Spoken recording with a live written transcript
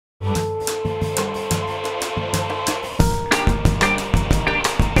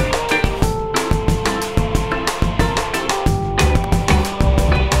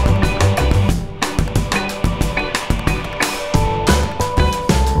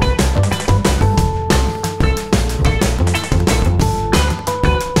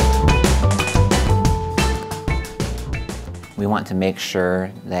want to make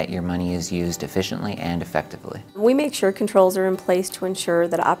sure that your money is used efficiently and effectively. We make sure controls are in place to ensure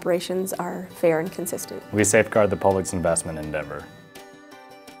that operations are fair and consistent. We safeguard the public's investment in Denver.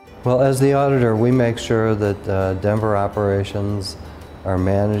 Well, as the auditor, we make sure that Denver operations are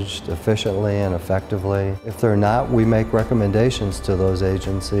managed efficiently and effectively. If they're not, we make recommendations to those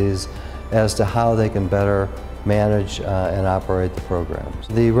agencies as to how they can better manage and operate the programs.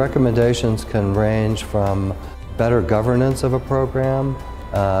 The recommendations can range from better governance of a program,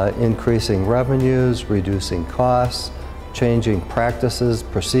 increasing revenues, reducing costs, changing practices,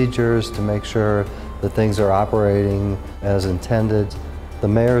 procedures to make sure that things are operating as intended. The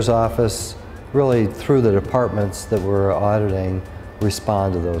mayor's office, really through the departments that we're auditing,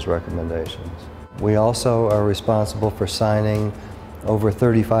 respond to those recommendations. We also are responsible for signing over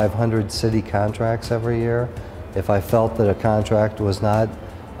 3,500 city contracts every year. If I felt that a contract was not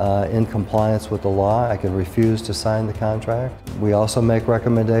in compliance with the law, I could refuse to sign the contract. We also make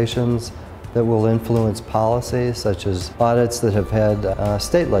recommendations that will influence policies, such as audits that have had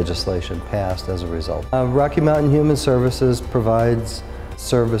state legislation passed as a result. Rocky Mountain Human Services provides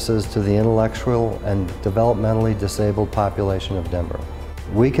services to the intellectual and developmentally disabled population of Denver.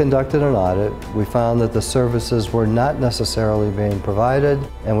 We conducted an audit. We found that the services were not necessarily being provided,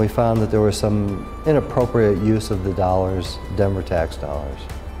 and we found that there was some inappropriate use of the dollars, Denver tax dollars.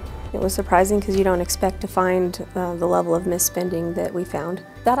 It was surprising because you don't expect to find the level of misspending that we found.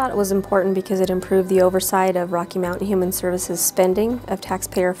 That audit was important because it improved the oversight of Rocky Mountain Human Services spending of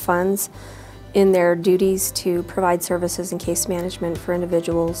taxpayer funds in their duties to provide services and case management for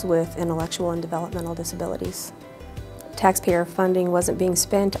individuals with intellectual and developmental disabilities. Taxpayer funding wasn't being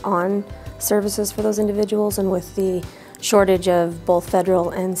spent on services for those individuals, and with the shortage of both federal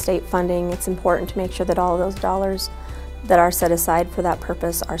and state funding, it's important to make sure that all of those dollars that are set aside for that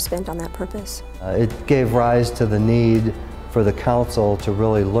purpose are spent on that purpose. It gave rise to the need for the council to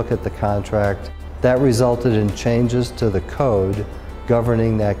really look at the contract. That resulted in changes to the code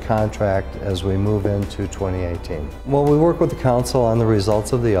governing that contract as we move into 2018. Well, we work with the council on the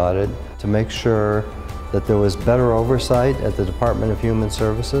results of the audit to make sure that there was better oversight at the Department of Human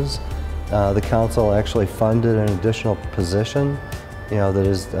Services. The council actually funded an additional position, that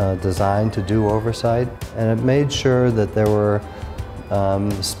is designed to do oversight, and it made sure that there were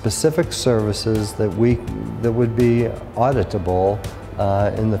specific services that would be auditable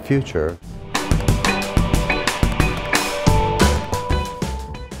in the future.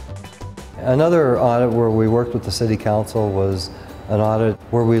 Another audit where we worked with the City Council was an audit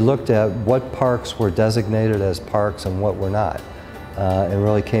where we looked at what parks were designated as parks and what were not, and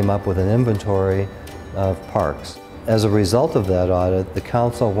really came up with an inventory of parks. As a result of that audit, the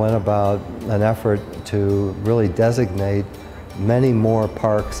Council went about an effort to really designate many more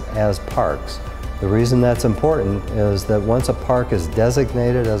parks as parks. The reason that's important is that once a park is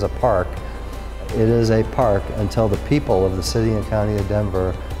designated as a park, it is a park until the people of the City and County of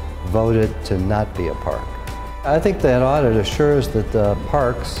Denver voted to not be a park. I think that audit assures that the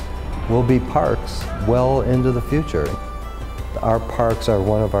parks will be parks well into the future. Our parks are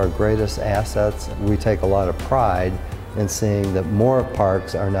one of our greatest assets. We take a lot of pride in seeing that more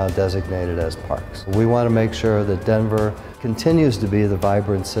parks are now designated as parks. We want to make sure that Denver continues to be the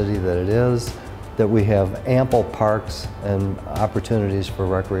vibrant city that it is, that we have ample parks and opportunities for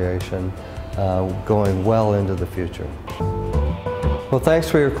recreation going well into the future. Well, thanks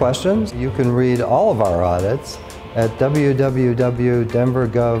for your questions. You can read all of our audits at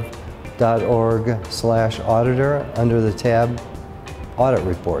www.denvergov.org/auditor under the tab Audit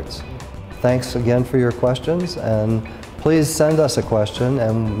Reports. Thanks again for your questions, and please send us a question,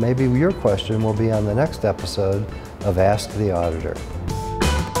 and maybe your question will be on the next episode of Ask the Auditor.